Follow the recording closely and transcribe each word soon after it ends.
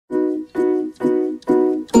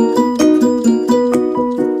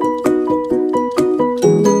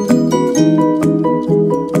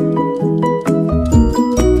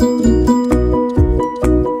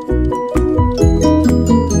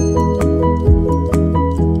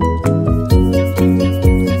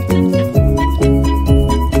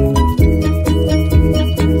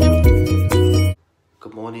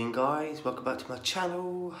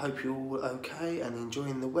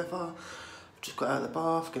weather. Just got out of the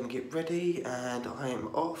bath, gonna get ready, and I am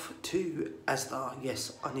off to Asda.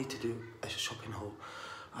 Yes, I need to do a shopping haul.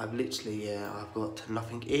 I've literally, I've got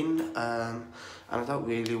nothing in, and I don't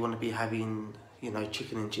really want to be having, you know,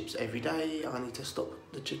 chicken and chips every day. I need to stop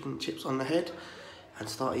the chicken and chips on the head and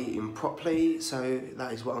start eating properly. So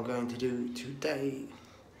that is what I'm going to do today.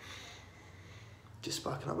 Just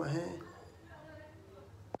sparking up my hair.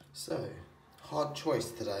 So, hard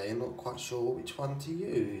choice today. I'm not quite sure which one to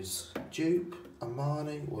use. Dupe,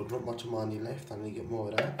 Armani. Well, not much Armani left. I need to get more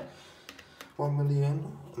of that. 1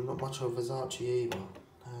 million. And not much of Versace either.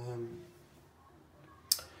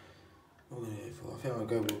 What am I going to go for? I think I'll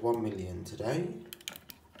go with 1 million today.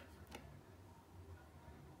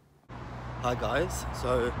 Hi guys.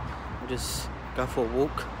 So, I'm just going for a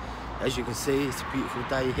walk. As you can see, it's a beautiful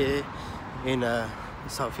day here in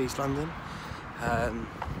South East London.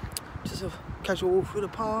 Just a casual walk through the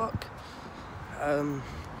park. I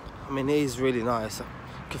mean, it is really nice. I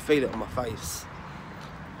can feel it on my face.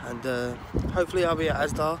 And hopefully I'll be at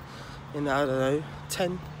Asda in, I don't know,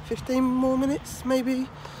 10, 15 more minutes maybe. You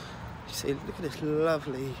see, look at this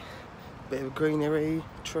lovely bit of greenery,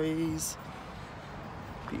 trees.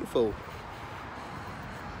 Beautiful.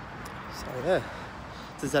 So yeah,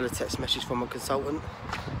 there's a text message from a consultant.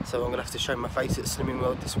 So I'm gonna have to show my face at Slimming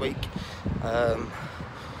World this week.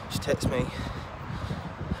 She texted me,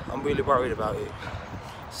 I'm really worried about you.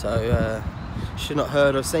 So she's not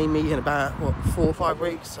heard or seen me in about, what, 4 or 5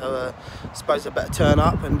 weeks. So I suppose I better turn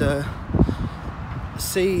up and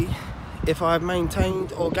see if I've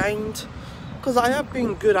maintained or gained. Because I have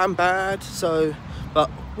been good and bad, so,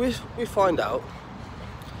 but we find out.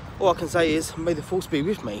 All I can say is, may the force be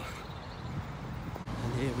with me.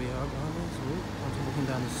 And here we are, guys. I'm walking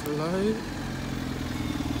down the slope.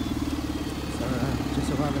 So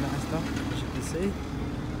just arriving at Asda, as you can see.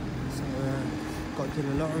 So got to do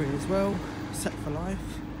the lottery as well, set for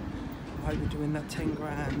life. I hope we're doing that 10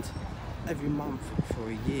 grand every month for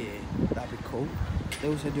a year. That'd be cool. They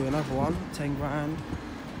also do another one, 10 grand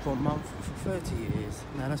for a month for 30 years.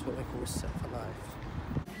 Now that's what they call set for life.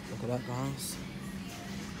 Look at that, guys.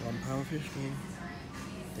 £1.50.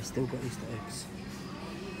 They still got Easter eggs.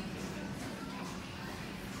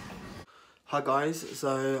 Hi guys,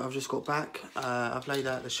 so I've just got back. I've laid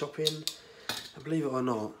out the shopping. And believe it or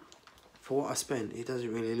not, for what I spent, it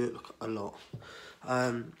doesn't really look a lot.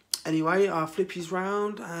 Anyway, I'll flip you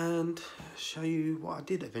round and show you what I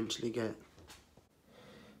did eventually get.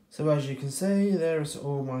 So as you can see, there's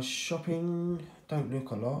all my shopping. Don't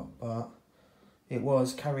look a lot, but it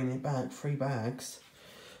was carrying it back, 3 bags.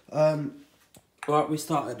 Right, we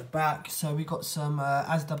start at the back. So we got some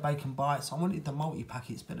Asda bacon bites. I wanted the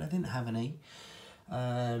multi-packets, but I didn't have any.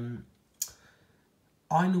 I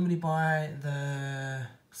normally buy the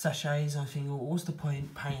sachets. I think, what's the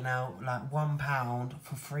point paying out like £1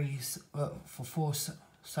 for 4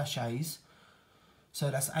 sachets? So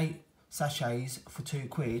that's 8 sachets for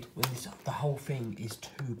 £2, when the whole thing is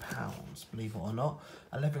 £2, believe it or not.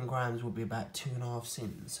 11 grams would be about 2.5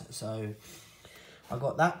 cents. So I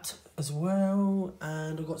got that as well,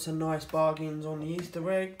 and I got some nice bargains on the Easter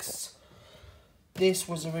eggs. This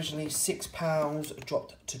was originally £6,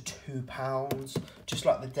 dropped to £2, just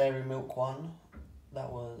like the dairy milk one. That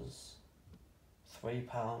was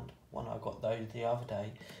 £3 when I got those the other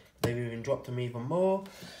day. They've even dropped them even more.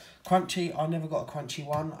 Crunchy, I never got a crunchy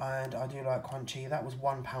one, and I do like crunchy. That was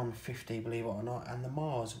 £1.50, believe it or not, and the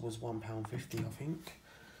Mars was £1.50, I think.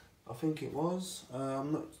 I think it was.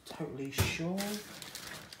 I'm not totally sure,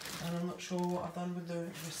 and I'm not sure what I've done with the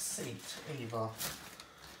receipt either.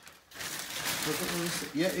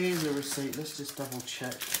 Yeah, it is a receipt. Let's just double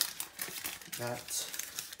check that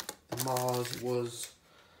the Mars was.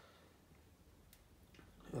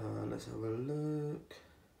 Let's have a look.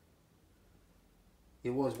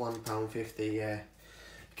 It was £1.50, yeah.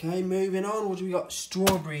 Okay, moving on. What do we got?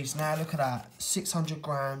 Strawberries. Now look at that. 600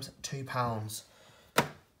 grams, £2.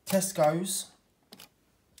 Tesco's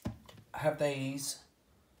have these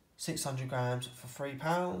 600 grams for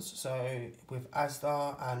 £3. So with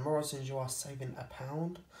Asda and Morrison's, you are saving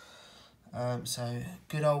 £1. So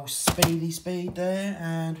good old speed there.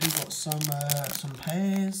 And we've got some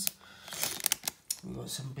pears. We've got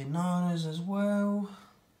some bananas as well.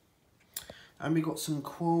 And we got some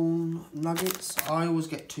corn nuggets. I always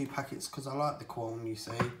get 2 packets because I like the corn, you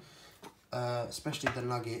see. Especially the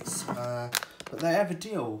nuggets. But they have a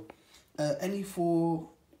deal. Any 4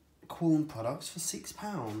 corn products for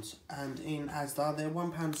 £6. And in Asda, they're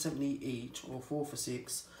 £1.70 each, or 4 for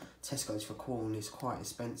 £6. Tesco's for corn is quite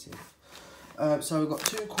expensive. So we've got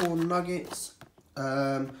 2 corn nuggets.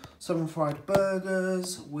 Some fried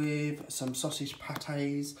burgers with some sausage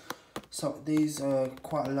pates. So these are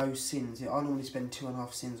quite a low sins. I normally spend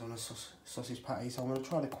 2.5 sins on a sausage patty, so I'm going to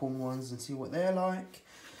try the corn ones and see what they're like.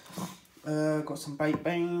 Got some baked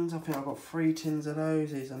beans. I think I've got 3 tins of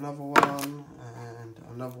those. Here's another one and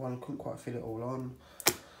another one. Couldn't quite fit it all on.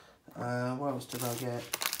 What else did I get?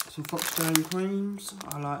 Some Foxstone creams.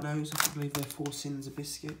 I like those. I believe they're 4 sins a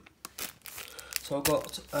biscuit. So I've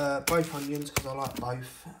got both onions because I like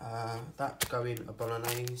both. That go in a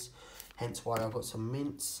bolognese, hence why I've got some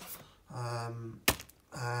mince.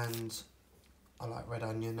 And I like red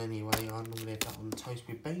onion anyway. I normally have that on toast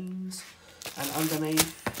with beans. And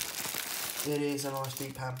underneath, it is a nice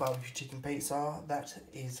deep pan barbecue chicken pizza. That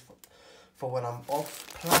is for when I'm off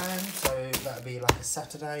plan. So that'd be like a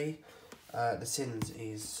Saturday. The sins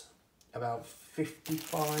is about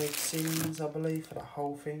 55 sins, I believe, for that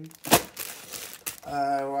whole thing.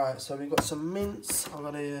 Right, so we've got some mince. I'm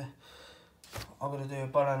gonna do a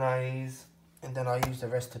bolognese, and then I use the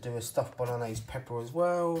rest to do a stuffed bolognese pepper as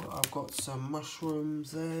well. I've got some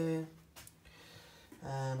mushrooms there.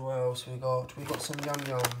 And what else we got? We got some yum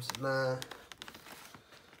yums. Nah,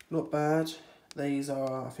 not bad. These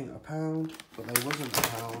are, I think, £1, but they wasn't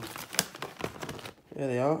 £1. There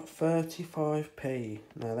they are, 35p.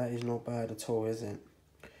 Now that is not bad at all, is it?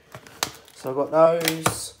 So I've got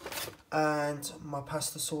those. And my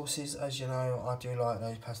pasta sauces, as you know, I do like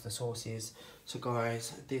those pasta sauces. So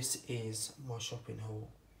guys, this is my shopping haul.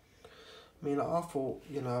 I mean, like, I thought,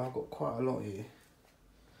 you know, I've got quite a lot here.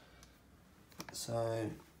 So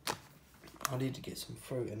I need to get some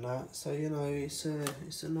fruit and that. So, you know, it's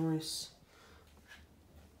a nice,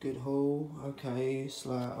 good haul. Okay, it's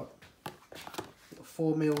like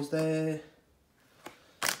 4 meals there.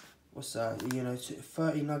 What's that? You know,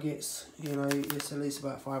 30 nuggets. You know, it's at least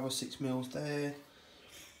about 5 or 6 meals there.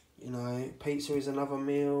 You know, pizza is another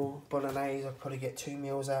meal. Bolognese, I'll probably get 2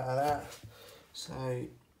 meals out of that. So,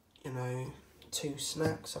 you know, 2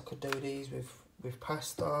 snacks. I could do these with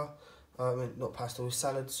pasta. Not pasta, with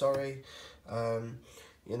salad, sorry.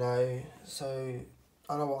 You know, so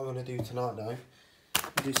I know what I'm going to do tonight though.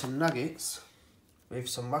 I'll do some nuggets with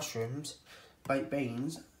some mushrooms, baked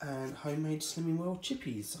beans and homemade Slimming World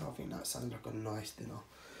chippies. I think that sounds like a nice dinner.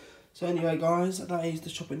 So anyway guys, that is the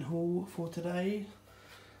shopping haul for today.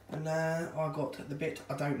 And now I got the bit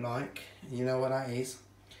I don't like. You know what that is?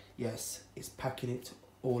 Yes, it's packing it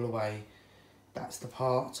all away. That's the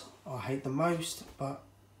part I hate the most, but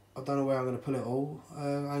I don't know where I'm going to put it all.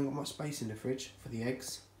 I ain't got much space in the fridge for the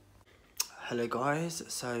eggs. Hello guys,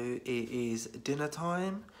 so it is dinner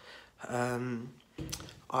time.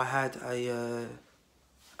 I had I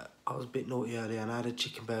was a bit naughty earlier and I had a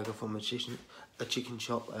chicken burger from a chicken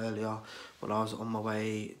shop earlier when I was on my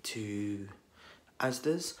way to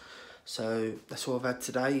Asda's. So that's all I've had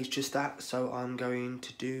today, is just that. So I'm going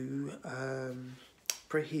to do,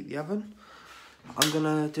 preheat the oven. I'm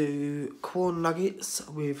gonna do corn nuggets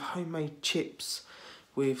with homemade chips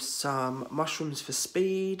with some mushrooms for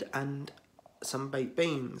speed and some baked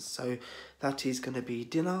beans. So that is going to be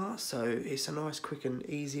dinner. So it's a nice quick and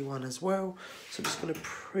easy one as well. So I'm just going to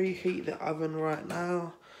preheat the oven right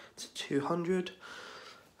now to 200.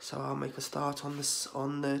 So I'll make a start on this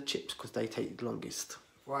on the chips because they take the longest.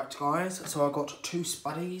 Right guys, so I got 2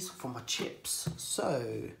 spuddies for my chips.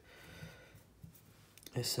 So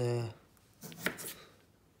let's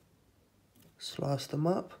slice them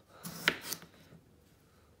up.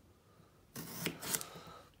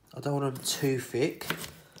 I don't want them too thick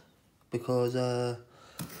because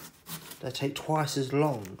they take twice as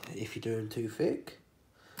long if you do them too thick.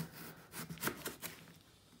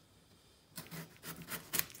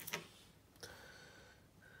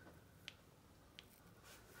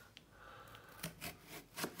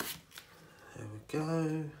 There we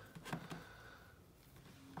go.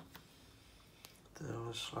 Then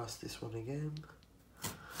I'll slice this one again.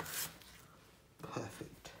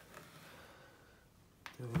 Perfect.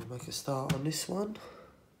 We'll make a start on this one.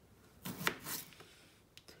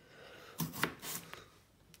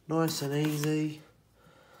 Nice and easy.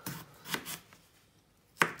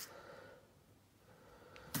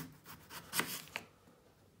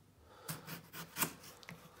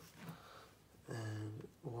 And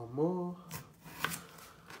one more.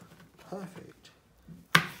 Perfect.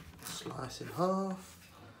 Slice in half.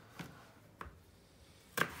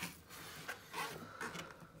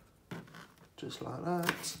 Just like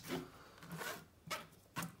that.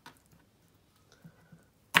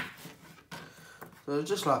 So they're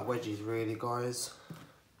just like wedges really, guys.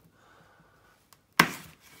 There's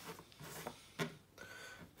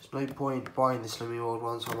no point buying the Slimming World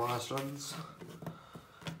ones from Iceland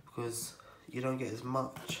because you don't get as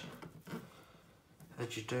much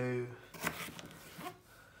as you do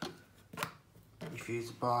if you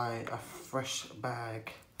buy a fresh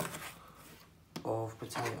bag of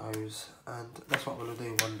potatoes. And that's what I'm gonna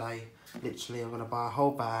do one day. Literally, I'm gonna buy a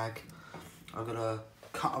whole bag. I'm gonna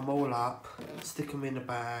cut them all up, stick them in a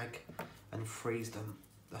bag, and freeze them.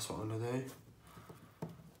 That's what I'm gonna do.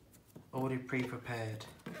 Already pre-prepared.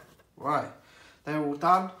 Right, they're all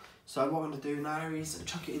done. So what I'm gonna do now is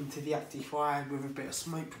chuck it into the active fry with a bit of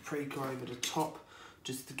smoked paprika over the top,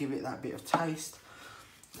 just to give it that bit of taste.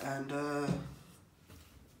 And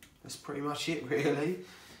that's pretty much it, really.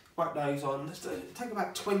 Whack those on. Just take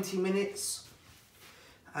about 20 minutes.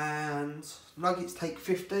 And nuggets take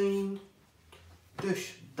 15.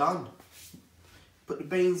 Dish, done. Put the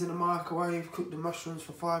beans in the microwave, cook the mushrooms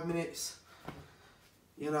for 5 minutes.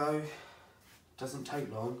 You know, doesn't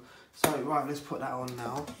take long. So, right, let's put that on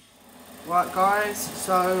now. Right, guys,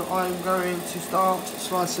 so I'm going to start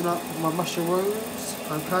slicing up my mushrooms,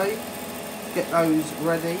 okay? Get those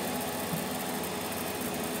ready.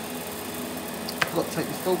 I've got to take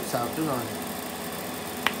the stalks out, don't I?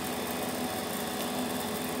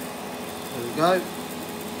 There we go.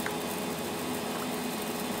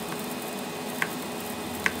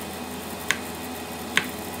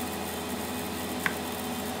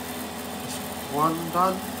 One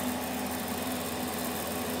done.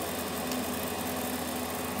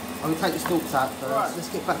 I'm going to take the stalks out first. Right, let's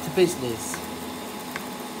get back to business.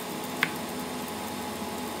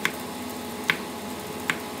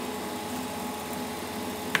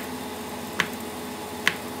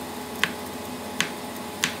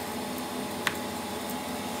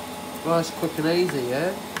 Nice, quick and easy,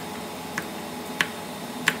 yeah?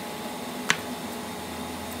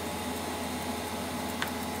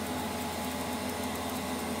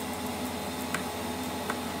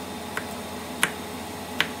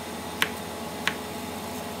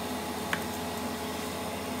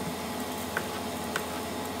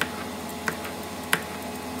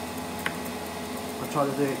 Try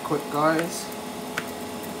to do it quick, guys.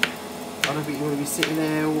 I don't think you want to be sitting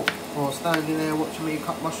there or standing there watching me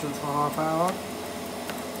cut mushrooms for half an hour.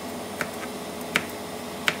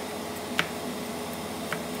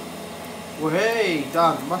 Well, hey,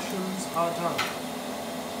 done. Mushrooms are done.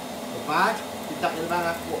 Not bad. Did that in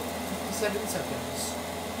about, what, 57 seconds.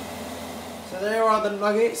 So there are the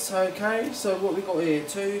nuggets, okay. So what we got here,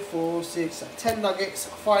 2, 4, 6, 10 nuggets,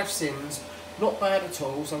 5 sins. Not bad at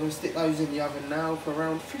all, so I'm going to stick those in the oven now for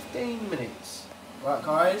around 15 minutes. Right,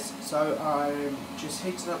 guys, so I'm just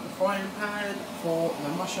heating up the frying pan for the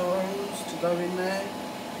mushrooms to go in there,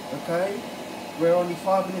 okay? We're only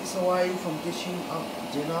 5 minutes away from dishing up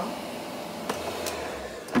dinner.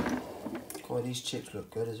 God, these chips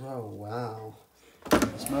look good as well, wow.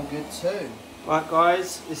 They smell good too. Right,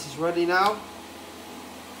 guys, this is ready now.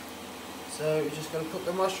 So we're just going to put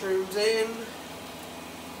the mushrooms in.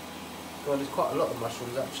 God, there's quite a lot of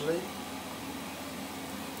mushrooms actually.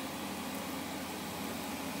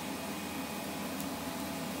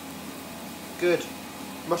 Good.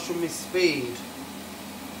 Mushroom is speed.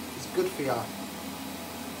 It's good for you.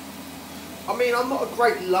 I mean, I'm not a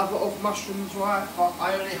great lover of mushrooms, right? But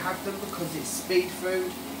I only have them because it's speed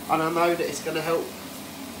food, and I know that it's going to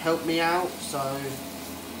help me out. So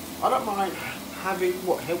I don't mind having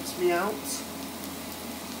what helps me out.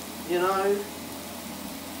 You know.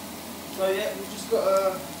 So yeah, we've just got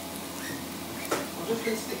to. I'm just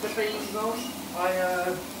going to stick the beans on.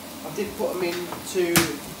 I did put them into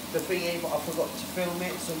the thingy, but I forgot to film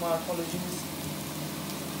it, so my apologies.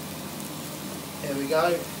 Here we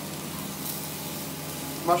go.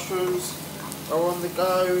 Mushrooms are on the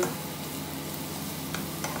go.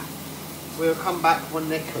 We'll come back when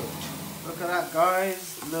they're cooked. Look at that,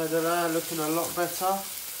 guys. No, they're looking a lot better.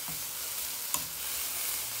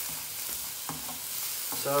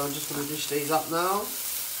 So I'm just going to dish these up now.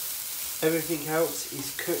 Everything else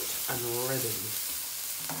is cooked and ready.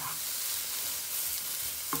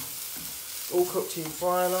 All cooked in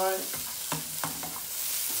firelight.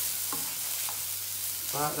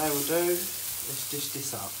 Right, they will do. Let's dish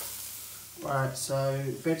this up. Right, so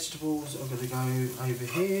vegetables are going to go over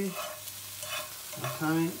here.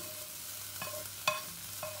 Okay.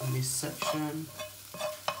 In this section.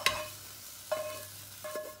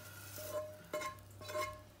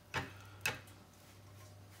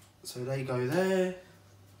 So they go there.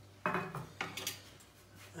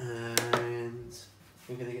 And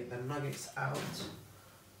we're going to get the nuggets out.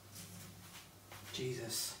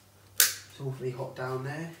 Jesus. It's awfully hot down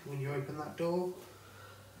there when you open that door.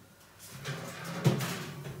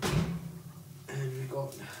 And we've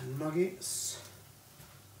got nuggets.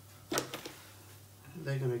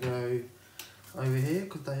 They're going to go over here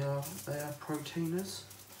because they are proteiners.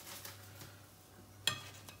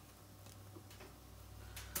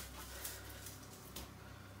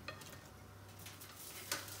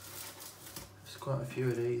 There's quite a few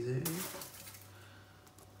of these here.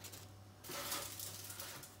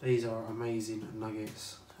 These are amazing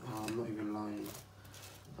nuggets. Oh, I'm not even lying.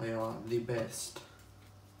 They are the best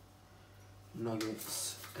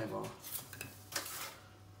nuggets ever.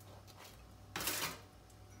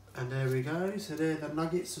 And there we go. So there, the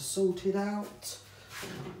nuggets are sorted out.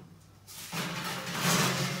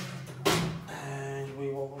 And what we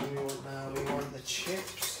want now? We want the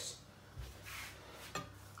chips.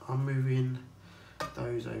 I'm moving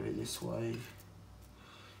those over this way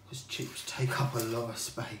because chips take up a lot of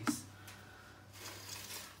space.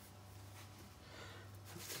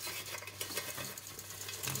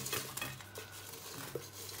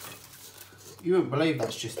 You wouldn't believe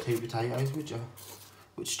that's just 2 potatoes, would you?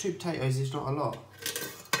 Which 2 potatoes is not a lot.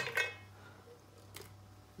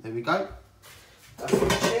 There we go. That's the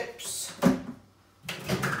chips.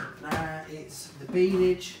 Now it's the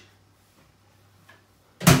beanage.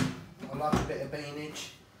 I like a bit of beanage.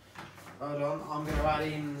 Hold on, I'm going to add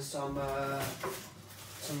in some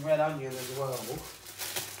red onion as well.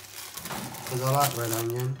 Because I like red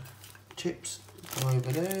onion. Chips go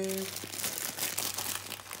over there.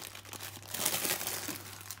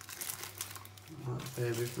 Right, bear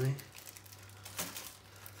with me.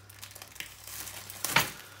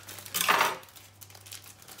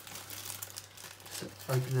 So,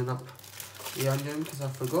 opening up the onion because I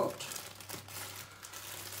forgot.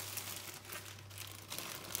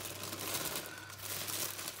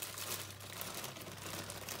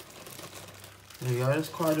 There we go, there's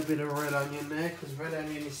quite a bit of red onion there because red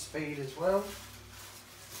onion is speed as well.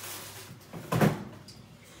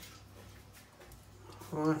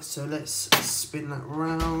 Alright, so let's spin that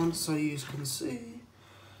round so you can see.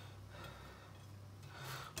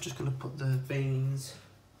 I'm just going to put the beans,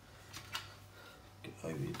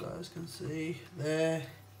 hope you guys can see, there.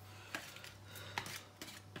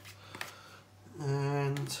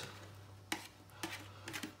 And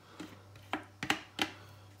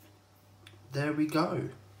there we go.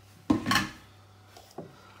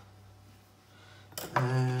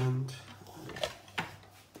 And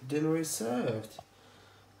dinner is served.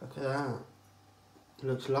 Look at that. It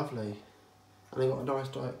looks lovely. And they got a nice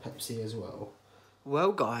Diet Pepsi as well.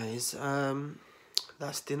 Well guys,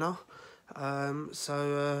 that's dinner.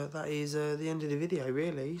 That is the end of the video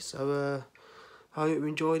really. So I hope you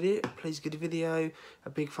enjoyed it. Please give the video a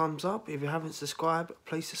big thumbs up. If you haven't subscribed,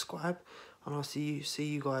 please subscribe. And I'll see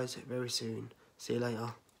you guys very soon. See you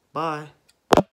later. Bye.